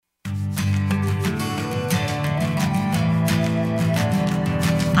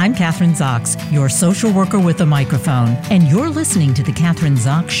I'm Catherine Zox, your social worker with a microphone, and you're listening to The Catherine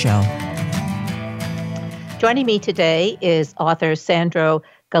Zox Show. Joining me today is author Sandro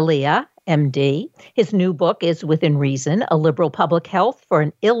Galea MD. His new book is Within Reason, A Liberal Public Health for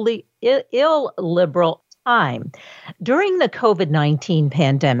an Illiberal Time. During the COVID-19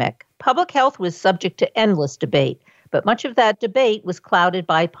 pandemic, public health was subject to endless debate, but much of that debate was clouded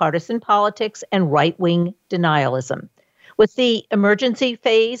by partisan politics and right-wing denialism. With the emergency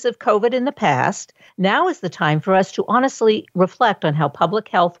phase of COVID in the past, now is the time for us to honestly reflect on how public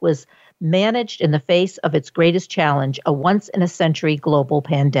health was managed in the face of its greatest challenge, a once-in-a-century global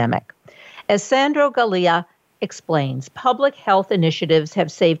pandemic. As Sandro Galea explains, public health initiatives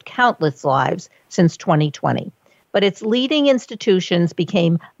have saved countless lives since 2020, but its leading institutions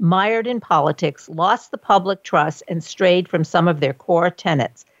became mired in politics, lost the public trust, and strayed from some of their core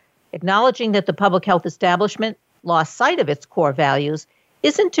tenets. Acknowledging that the public health establishment lost sight of its core values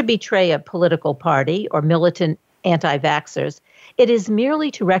isn't to betray a political party or militant anti-vaxxers. It is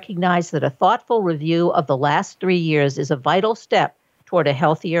merely to recognize that a thoughtful review of the last 3 years is a vital step toward a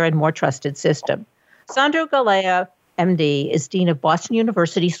healthier and more trusted system. Sandro Galea, MD, is Dean of Boston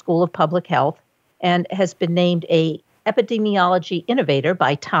University School of Public Health and has been named a epidemiology innovator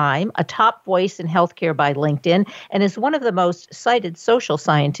by Time, a top voice in healthcare by LinkedIn, and is one of the most cited social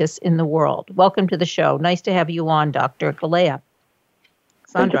scientists in the world. Welcome to the show. Nice to have you on, Dr. Galea. Sandro.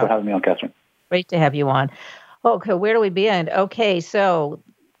 Thank you for having me on, Catherine. Great to have you on. Okay, where do we begin? Okay, so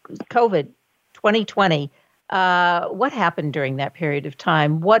COVID 2020. What happened during that period of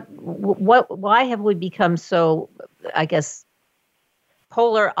time? Why have we become so, I guess,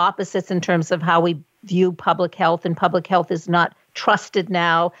 polar opposites in terms of how we view public health, and public health is not trusted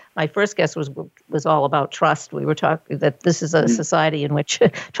now? My first guess was all about trust. We were talking that this is a society in which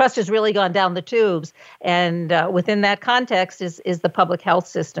trust has really gone down the tubes, and within that context is the public health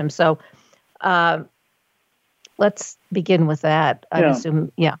system. So let's begin with that. I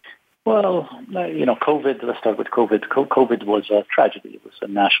assume, yeah. Well, COVID, let's start with COVID. COVID was a tragedy. It was a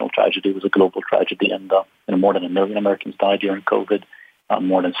national tragedy. It was a global tragedy. And more than 1 million Americans died during COVID.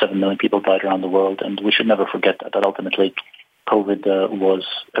 More than 7 million people died around the world. And we should never forget that ultimately COVID was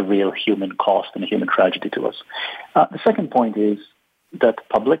a real human cost and a human tragedy to us. The second point is that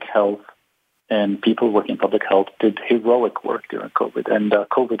public health and people working in public health did heroic work during COVID. And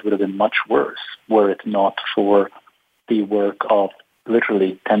COVID would have been much worse were it not for the work of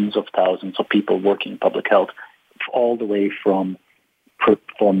literally tens of thousands of people working in public health, all the way from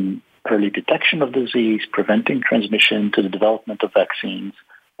early detection of disease, preventing transmission, to the development of vaccines.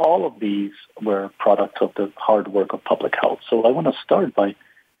 All of these were products of the hard work of public health. So I want to start by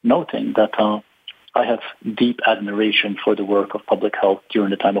noting that I have deep admiration for the work of public health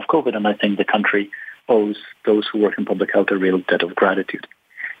during the time of COVID, and I think the country owes those who work in public health a real debt of gratitude.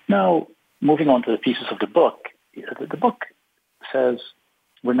 Now, moving on to the thesis of the book, the book says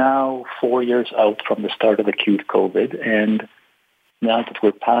we're now 4 years out from the start of acute COVID, and now that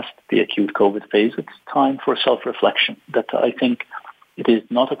we're past the acute COVID phase, it's time for self-reflection. That I think it is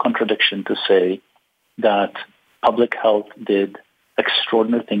not a contradiction to say that public health did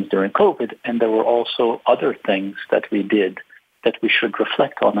extraordinary things during COVID, and there were also other things that we did that we should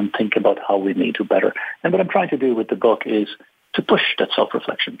reflect on and think about how we need to better. And what I'm trying to do with the book is to push that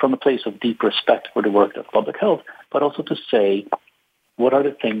self-reflection from a place of deep respect for the work of public health, but also to say, what are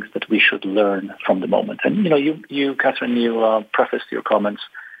the things that we should learn from the moment? And, you Catherine, you prefaced your comments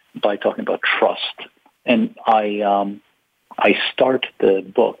by talking about trust. And I start the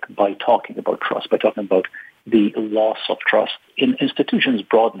book by talking about trust, by talking about the loss of trust in institutions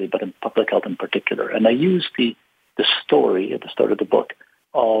broadly, but in public health in particular. And I use the story at the start of the book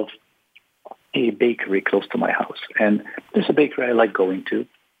of a bakery close to my house. And there's a bakery I like going to.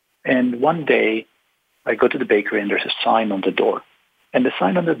 And one day I go to the bakery and there's a sign on the door. And the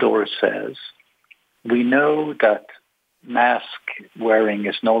sign on the door says, we know that mask wearing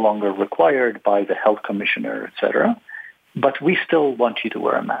is no longer required by the health commissioner, etc., but we still want you to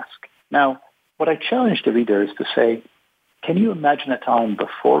wear a mask. Now, what I challenge the reader is to say, can you imagine a time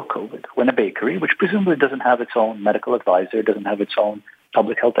before COVID when a bakery, which presumably doesn't have its own medical advisor, doesn't have its own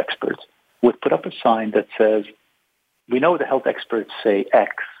public health experts, would put up a sign that says, we know the health experts say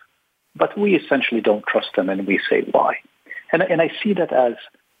X, but we essentially don't trust them and we say Y. And I see that as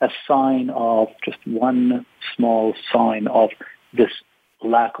a sign of just one small sign of this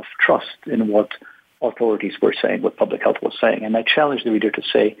lack of trust in what authorities were saying, what public health was saying. And I challenge the reader to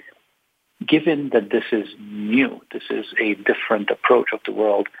say, given that this is new, this is a different approach of the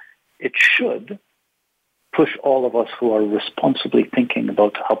world, it should push all of us who are responsibly thinking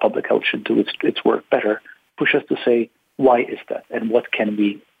about how public health should do its work better, push us to say, why is that? And what can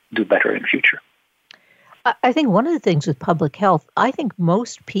we do better in future. I think one of the things with public health, I think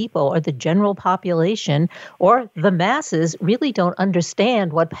most people or the general population or the masses really don't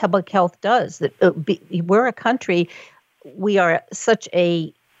understand what public health does. That we're a country, we are such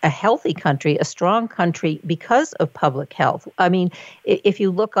a healthy country, a strong country because of public health. I mean, if you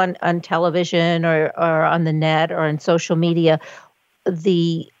look on television or on the net or on social media,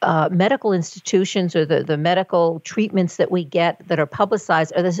 the medical institutions or the medical treatments that we get that are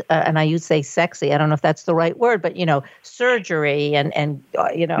publicized are this, and I use say sexy. I don't know if that's the right word, but surgery and and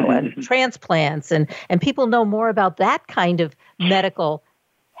transplants and people know more about that kind of medical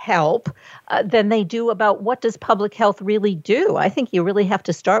help than they do about what does public health really do. I think you really have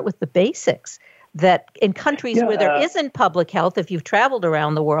to start with the basics. That in countries where there isn't public health, if you've traveled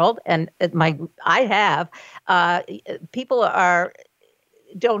around the world, and I have, people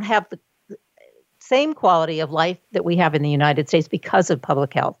don't have the same quality of life that we have in the United States because of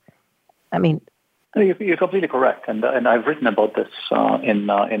public health. I mean, you're completely correct, and I've written about this in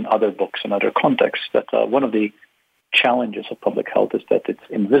other books and other contexts. That one of the challenges of public health is that it's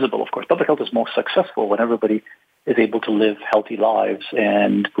invisible. Of course, public health is most successful when everybody is able to live healthy lives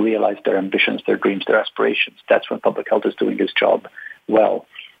and realize their ambitions, their dreams, their aspirations. That's when public health is doing its job well.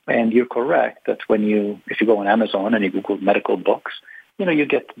 And you're correct that if you go on Amazon and you Google medical books, you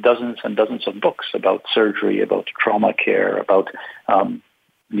get dozens and dozens of books about surgery, about trauma care, about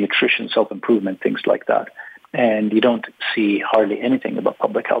nutrition, self-improvement, things like that. And you don't see hardly anything about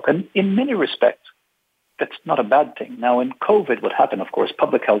public health. And in many respects, that's not a bad thing. Now, in COVID, what happened, of course,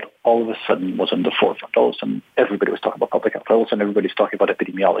 public health all of a sudden was in the forefront. All of a sudden, everybody was talking about public health. All of a sudden, everybody's talking about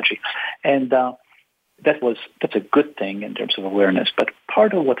epidemiology. And that's a good thing in terms of awareness. But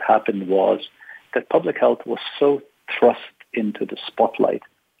part of what happened was that public health was so thrust into the spotlight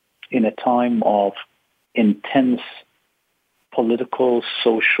in a time of intense political,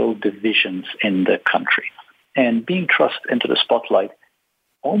 social divisions in the country. And being thrust into the spotlight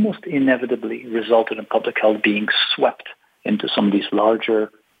almost inevitably resulted in public health being swept into some of these larger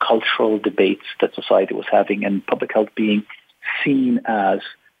cultural debates that society was having, and public health being seen as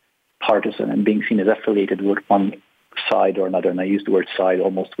partisan and being seen as affiliated with one side or another. And I use the word side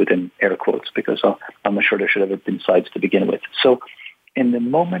almost within air quotes because I'm not sure there should have been sides to begin with. So in the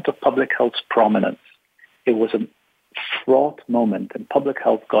moment of public health's prominence, it was a fraught moment, and public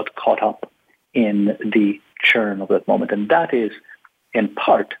health got caught up in the churn of that moment. And that is, in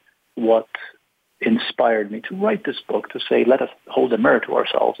part, what inspired me to write this book, to say, let us hold a mirror to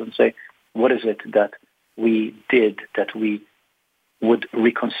ourselves and say, what is it that we did that we would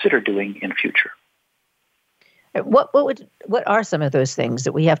reconsider doing in future? What are some of those things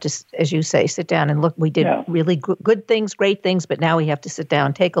that we have to, as you say, sit down and look? We did really good things, great things, but now we have to sit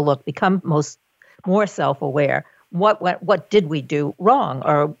down, take a look, become more self-aware. What did we do wrong,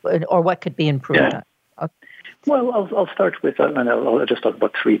 or what could be improved on? Well, I'll start with, and I'll just talk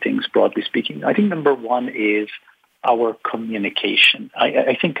about three things, broadly speaking. I think number one is our communication.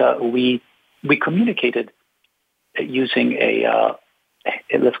 I think we communicated using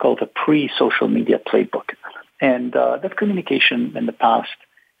let's call it a pre-social media playbook. And that communication in the past,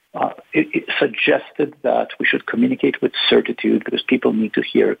 it suggested that we should communicate with certitude because people need to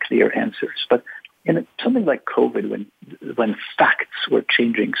hear clear answers. But in something like COVID, when facts were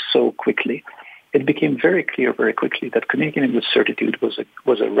changing so quickly, it became very clear very quickly that communicating with certitude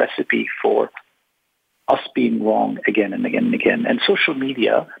was a recipe for us being wrong again and again and again. And social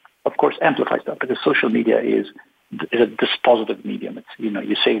media, of course, amplifies that because social media is a dispositive medium. It's,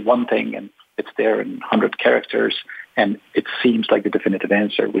 you say one thing and it's there in 100 characters and it seems like the definitive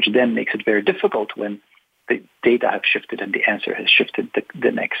answer, which then makes it very difficult when the data have shifted and the answer has shifted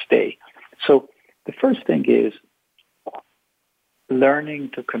the next day. So the first thing is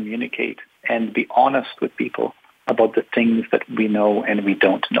learning to communicate and be honest with people about the things that we know and we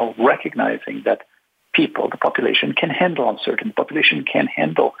don't know, recognizing that people, the population, can handle uncertainty. The population can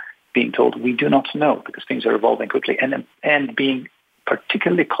handle being told we do not know because things are evolving quickly, and being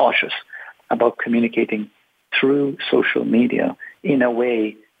particularly cautious about communicating through social media in a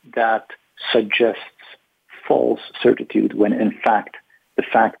way that suggests false certitude when in fact the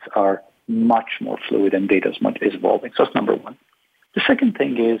facts are much more fluid and data is evolving. So that's number one. The second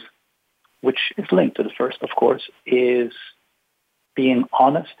thing is, which is linked to the first, of course, is being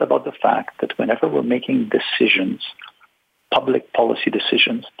honest about the fact that whenever we're making decisions, public policy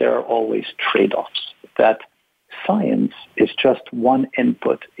decisions, there are always trade-offs, that science is just one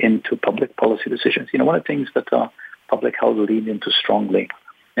input into public policy decisions. One of the things that public health leaned into strongly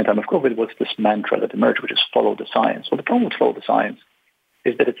in time of COVID was this mantra that emerged, which is follow the science. Well, the problem with follow the science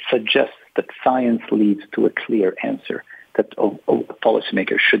is that it suggests that science leads to a clear answer. that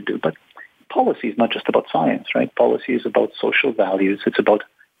policymakers should do. But policy is not just about science, right? Policy is about social values. It's about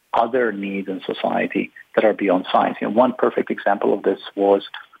other needs in society that are beyond science. One perfect example of this was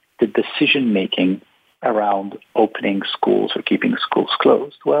the decision-making around opening schools or keeping schools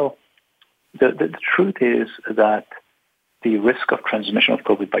closed. Well, the truth is that the risk of transmission of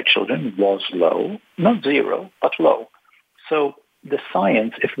COVID by children was low, not zero, but low. So the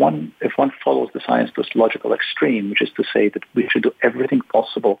science, if one follows the science to its logical extreme, which is to say that we should do everything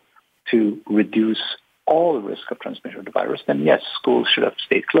possible to reduce all risk of transmission of the virus, then yes, schools should have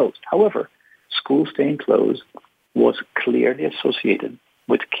stayed closed. However, schools staying closed was clearly associated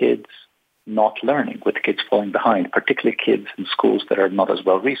with kids not learning, with kids falling behind, particularly kids in schools that are not as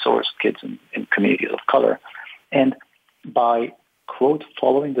well resourced, kids in communities of color. And by, quote,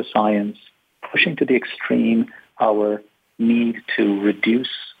 following the science, pushing to the extreme our need to reduce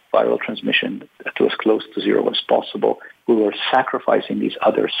viral transmission to as close to zero as possible, we were sacrificing these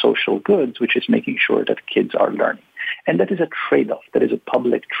other social goods, which is making sure that kids are learning. And that is a trade-off. That is a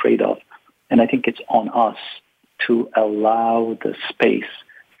public trade-off. And I think it's on us to allow the space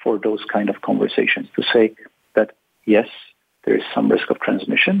for those kind of conversations, to say that, yes, there is some risk of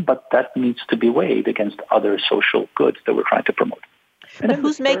transmission, but that needs to be weighed against other social goods that we're trying to promote. But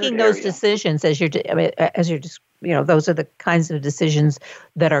who's making those decisions? Those are the kinds of decisions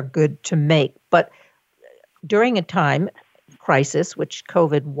that are good to make. But during a time crisis, which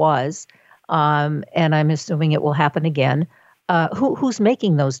COVID was, and I'm assuming it will happen again, who's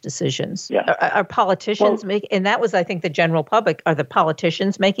making those decisions? Yeah. Are politicians making? And that was, I think, the general public. Are the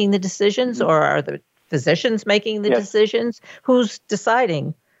politicians making the decisions, or are the physicians making the decisions? Who's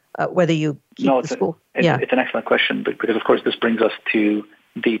deciding whether you keep the school? It's an excellent question, because, of course, this brings us to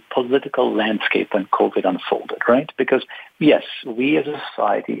the political landscape when COVID unfolded, right? Because, yes, we as a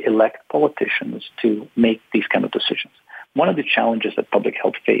society elect politicians to make these kind of decisions. One of the challenges that public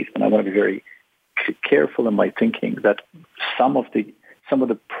health faced, and I want to be very careful in my thinking, that some of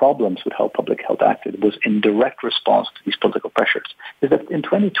the problems with how public health acted was in direct response to these political pressures, is that in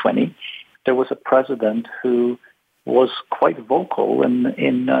 2020, there was a president who was quite vocal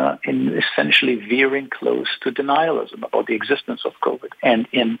in essentially veering close to denialism about the existence of COVID, and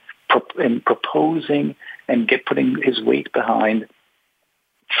in proposing and putting his weight behind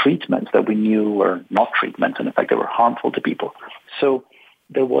treatments that we knew were not treatments, and in fact they were harmful to people. So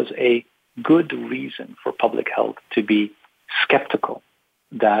there was a good reason for public health to be skeptical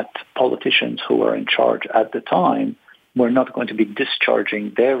that politicians who were in charge at the time were not going to be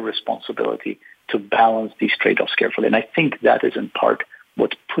discharging their responsibility to balance these trade-offs carefully. And I think that is in part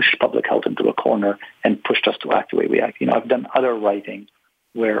what pushed public health into a corner and pushed us to act the way we act. I've done other writing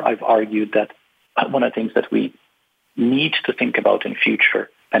where I've argued that one of the things that we need to think about in future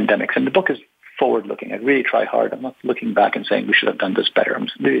pandemics, and the book is forward-looking. I really try hard. I'm not looking back and saying we should have done this better. I'm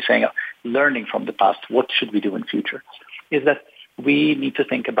really saying, learning from the past, what should we do in future, is that we need to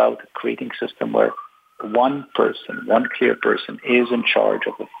think about creating a system where one clear person is in charge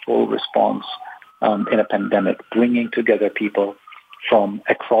of the full response in a pandemic, bringing together people from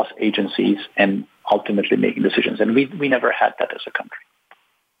across agencies and ultimately making decisions. And we never had that as a country.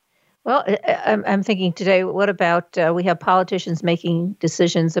 Well, I'm thinking today, what about we have politicians making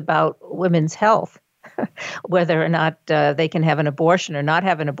decisions about women's health, whether or not they can have an abortion or not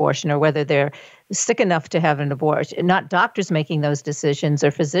have an abortion, or whether they're sick enough to have an abortion. Not doctors making those decisions,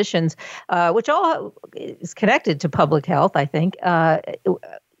 or physicians, which all is connected to public health, I think.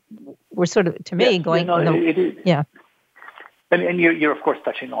 We're sort of, to me, going... it is. Yeah. And you're, of course,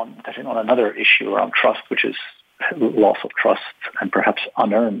 touching on another issue around trust, which is loss of trust, and perhaps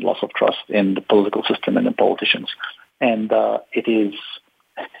unearned loss of trust in the political system and in politicians. And it is,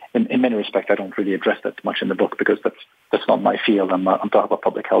 in many respects, I don't really address that much in the book, because that's not my field. I'm talking about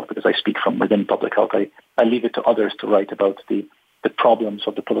public health because I speak from within public health. I leave it to others to write about the problems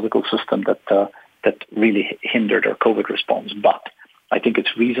of the political system that really hindered our COVID response. But I think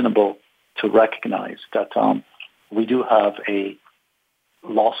it's reasonable to recognize that we do have a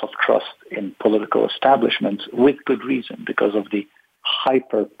loss of trust in political establishments with good reason, because of the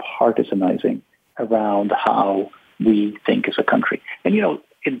hyper-partisanizing around how we think as a country. And,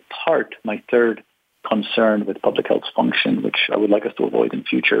 in part, my third concern with public health's function, which I would like us to avoid in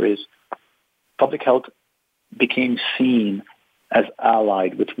future, is public health became seen as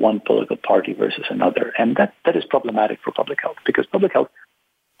allied with one political party versus another. And that is problematic for public health, because public health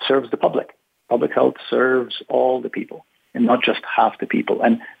serves the public. Public health serves all the people, and not just half the people.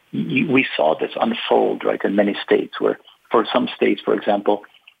 And we saw this unfold, right, in many states, where for some states, for example,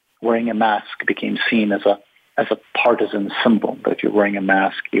 wearing a mask became seen as a partisan symbol. That if you're wearing a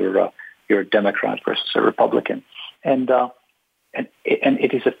mask, you're a Democrat versus a Republican. And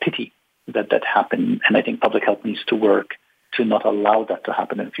it is a pity that happened. And I think public health needs to work to not allow that to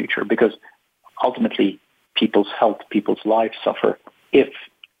happen in the future, because ultimately people's health, people's lives suffer if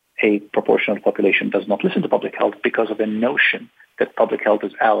a proportion of the population does not listen to public health because of a notion that public health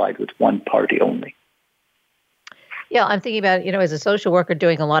is allied with one party only. Yeah, I'm thinking about, as a social worker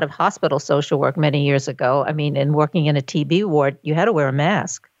doing a lot of hospital social work many years ago. I mean, and working in a TB ward, you had to wear a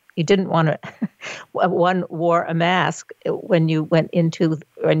mask. You didn't want to, one wore a mask when you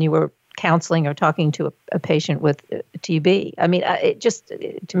were counseling or talking to a patient with TB. I mean, it just,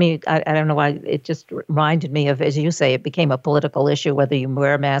 to me, I don't know why, it just reminded me of, as you say, it became a political issue, whether you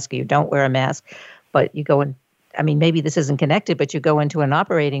wear a mask or you don't wear a mask. But you go in, I mean, maybe this isn't connected, but you go into an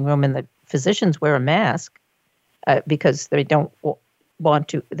operating room and the physicians wear a mask because they don't want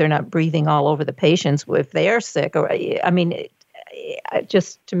to, they're not breathing all over the patients if they are sick. Or, I mean,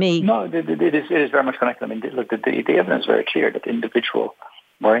 just to me. No, it is very much connected. I mean, look, the evidence is very clear that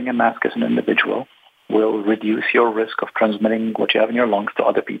wearing a mask as an individual will reduce your risk of transmitting what you have in your lungs to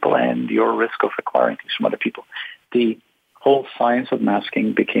other people and your risk of acquiring things from other people. The whole science of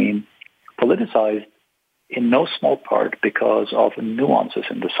masking became politicized in no small part because of nuances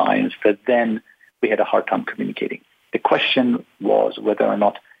in the science that then we had a hard time communicating. The question was whether or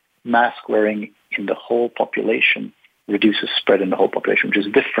not mask wearing in the whole population reduces spread in the whole population, which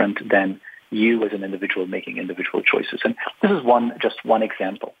is different than you as an individual making individual choices. And this is just one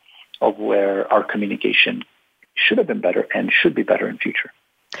example of where our communication should have been better and should be better in future.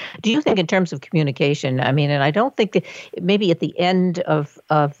 Do you think in terms of communication, I mean, and I don't think that maybe at the end of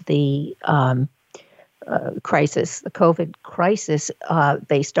the crisis, the COVID crisis,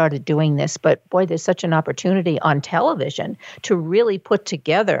 they started doing this, but boy, there's such an opportunity on television to really put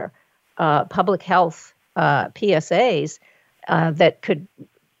together public health PSAs that could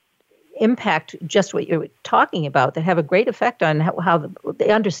impact just what you're talking about, that have a great effect on how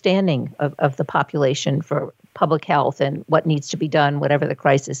the understanding of the population for public health and what needs to be done, whatever the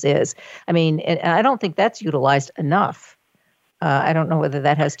crisis is. I mean, and I don't think that's utilized enough. I don't know whether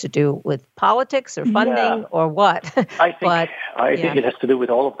that has to do with politics or funding or what. I think it has to do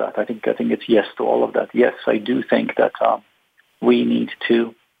with all of that. I think it's yes to all of that. Yes, I do think that we need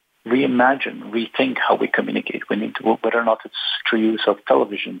to reimagine, rethink how we communicate. We need to, whether or not it's through use of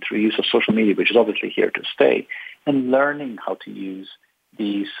television, through use of social media, which is obviously here to stay, and learning how to use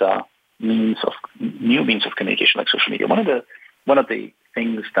these new means of communication like social media. One of the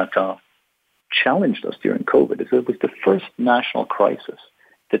things that challenged us during COVID is that it was the first national crisis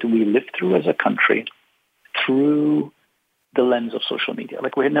that we lived through as a country through the lens of social media.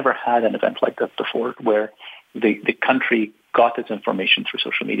 Like, we had never had an event like that before, where the country got its information through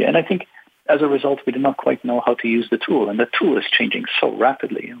social media. And I think as a result, we did not quite know how to use the tool. And the tool is changing so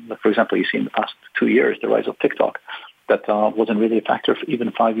rapidly. For example, you see in the past 2 years, the rise of TikTok that wasn't really a factor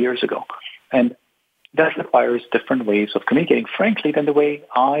even 5 years ago. And that requires different ways of communicating, frankly, than the way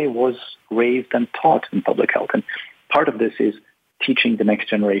I was raised and taught in public health. And part of this is teaching the next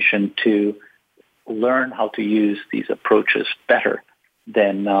generation to learn how to use these approaches better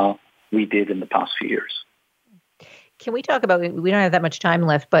than we did in the past few years. Can we talk about, we don't have that much time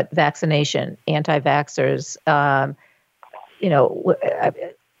left, but vaccination, anti-vaxxers, I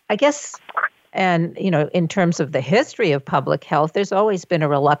guess, and, in terms of the history of public health, there's always been a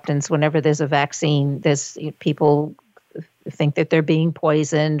reluctance whenever there's a vaccine. There's people think that they're being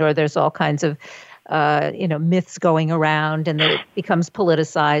poisoned, or there's all kinds of, myths going around, and that it becomes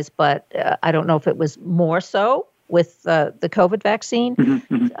politicized. But I don't know if it was more so with the COVID vaccine.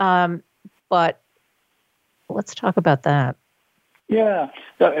 Mm-hmm. But let's talk about that. Yeah.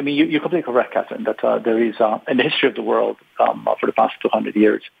 No, I mean, you're completely correct, Catherine, that there is, in the history of the world, for the past 200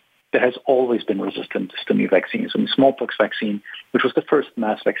 years, there has always been resistance to new vaccines. I mean, smallpox vaccine, which was the first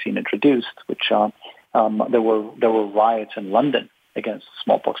mass vaccine introduced, which there were riots in London against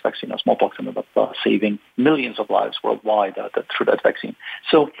smallpox vaccine. Smallpox ended up saving millions of lives worldwide through that vaccine.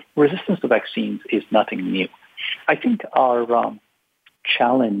 So resistance to vaccines is nothing new. I think our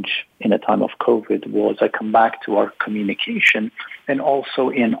challenge in a time of COVID was, I come back to our communication and also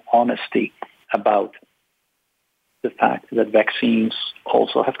in honesty about the fact that vaccines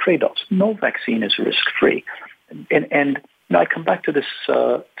also have trade-offs. No vaccine is risk-free. And I come back to this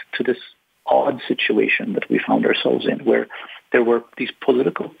odd situation that we found ourselves in, where there were these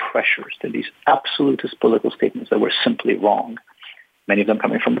political pressures, these absolutist political statements that were simply wrong, many of them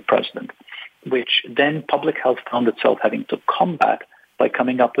coming from the president, which then public health found itself having to combat by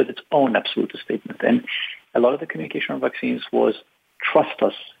coming up with its own absolutist statement. And a lot of the communication on vaccines was, trust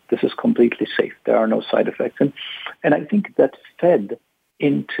us, this is completely safe. There are no side effects. And I think that fed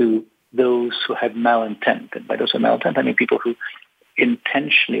into those who had malintent. And by those who had malintent, I mean people who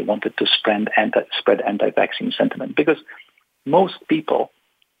intentionally wanted to spread anti-vaccine sentiment, because most people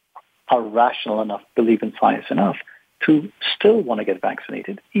are rational enough, believe in science enough to still want to get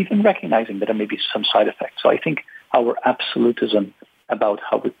vaccinated, even recognizing that there may be some side effects. So I think our absolutism about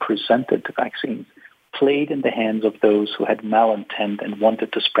how we presented the vaccines played in the hands of those who had malintent and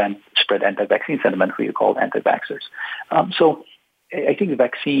wanted to spread anti-vaccine sentiment, who you called anti-vaxxers. So I think the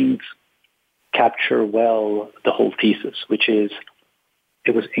vaccines capture well the whole thesis, which is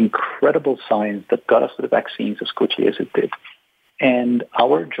it was incredible science that got us to the vaccines as quickly as it did. And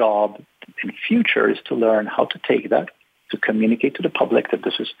our job in future is to learn how to take that, to communicate to the public that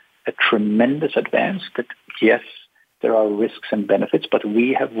this is a tremendous advance, that yes, there are risks and benefits, but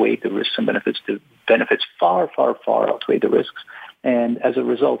we have weighed the risks and benefits. The benefits far, far, far outweigh the risks. And as a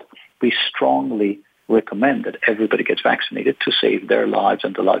result, we strongly recommend that everybody gets vaccinated to save their lives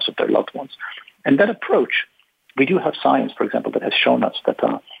and the lives of their loved ones. And that approach, we do have science, for example, that has shown us that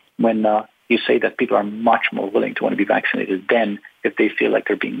when you say that people are much more willing to want to be vaccinated than if they feel like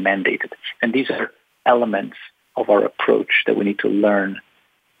they're being mandated. And these are elements of our approach that we need to learn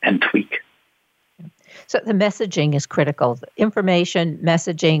and tweak. So the messaging is critical. Information,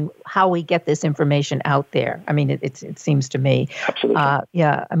 messaging, how we get this information out there. I mean, it seems to me. Absolutely.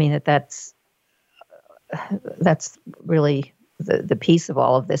 Yeah, I mean, that's really the piece of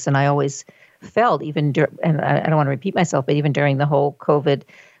all of this. And I always felt, and I don't want to repeat myself, but even during the whole COVID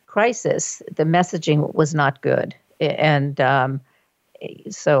crisis, the messaging was not good. And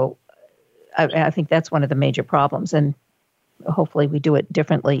so I think that's one of the major problems. And hopefully we do it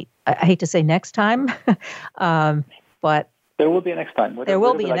differently. I hate to say next time, but there will be a next time. There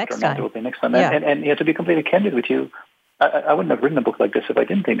will be a next time. There will be a next time. Yeah. And to be completely candid with you, I wouldn't have written a book like this if I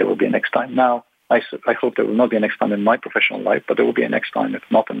didn't think there will be a next time. Now, I hope there will not be a next time in my professional life, but there will be a next time, if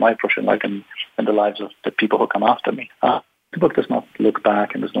not in my professional life, and in the lives of the people who come after me. The book does not look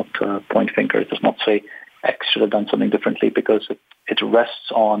back and does not point fingers. It does not say X should have done something differently, because it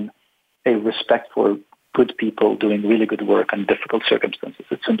rests on a respect for good people doing really good work in difficult circumstances.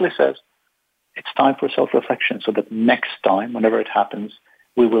 It simply says it's time for self-reflection, so that next time, whenever it happens,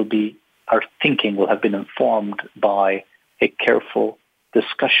 our thinking will have been informed by a careful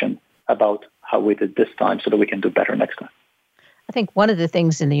discussion about how we did this time so that we can do better next time. I think one of the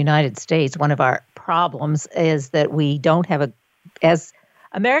things in the United States, one of our problems is that we don't have as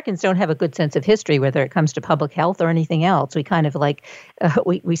Americans don't have a good sense of history, whether it comes to public health or anything else. We kind of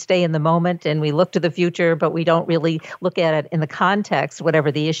we stay in the moment and we look to the future, but we don't really look at it in the context,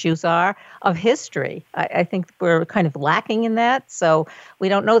 whatever the issues are, of history. I think we're kind of lacking in that. So we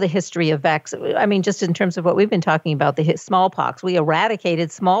don't know the history of vaccine. I mean, just in terms of what we've been talking about, the smallpox. We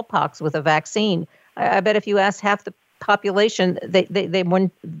eradicated smallpox with a vaccine. I bet if you asked half the population, they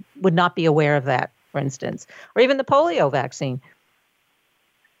would not be aware of that, for instance, or even the polio vaccine.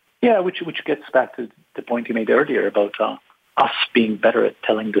 Yeah, which gets back to the point you made earlier about us being better at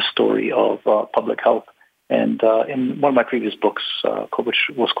telling the story of public health. And in one of my previous books,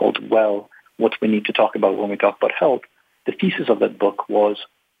 which was called Well, What We Need to Talk About When We Talk About Health, the thesis of that book was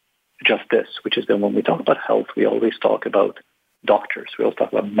just this, which is that when we talk about health, we always talk about doctors. We always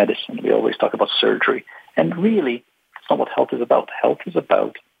talk about medicine. We always talk about surgery. And really, it's not what health is about. Health is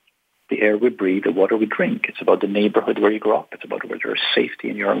about the air we breathe, the water we drink. It's about the neighborhood where you grow up. It's about whether there's safety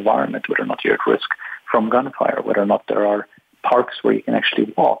in your environment, whether or not you're at risk from gunfire, whether or not there are parks where you can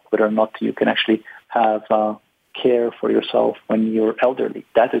actually walk, whether or not you can actually have care for yourself when you're elderly.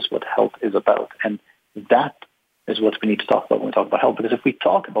 That is what health is about. And that is what we need to talk about when we talk about health. Because if we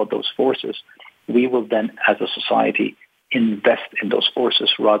talk about those forces, we will then, as a society, invest in those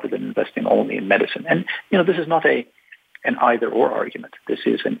forces rather than investing only in medicine. And, this is not an either-or argument. This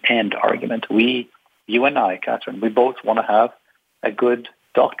is an and argument. You and I, Catherine, we both want to have a good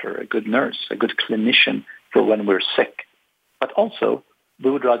doctor, a good nurse, a good clinician for when we're sick. But also,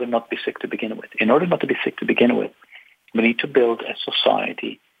 we would rather not be sick to begin with. In order not to be sick to begin with, we need to build a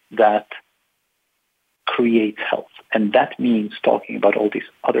society that creates health. And that means talking about all these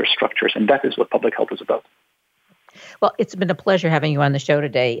other structures. And that is what public health is about. Well, it's been a pleasure having you on the show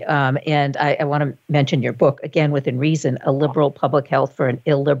today. And I want to mention your book, again, Within Reason, A Liberal Public Health for an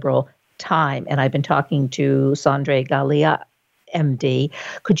Illiberal Time. And I've been talking to Sandro Galea MD.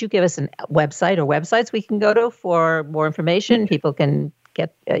 Could you give us a website or websites we can go to for more information? People can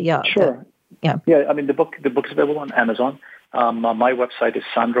get, Sure. Yeah, I mean, the book is available on Amazon. My website is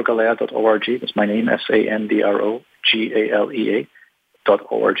sandrogalea.org. That's my name,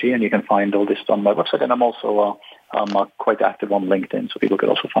 SANDROGALEA.org, and you can find all this on my website. And I'm also quite active on LinkedIn, so people could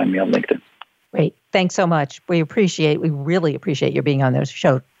also find me on LinkedIn. Great. Thanks so much. We really appreciate you being on the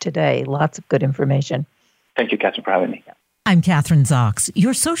show today. Lots of good information. Thank you, Catherine, for having me. I'm Catherine Zox,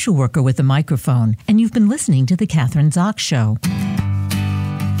 your social worker with a microphone, and you've been listening to The Catherine Zox Show.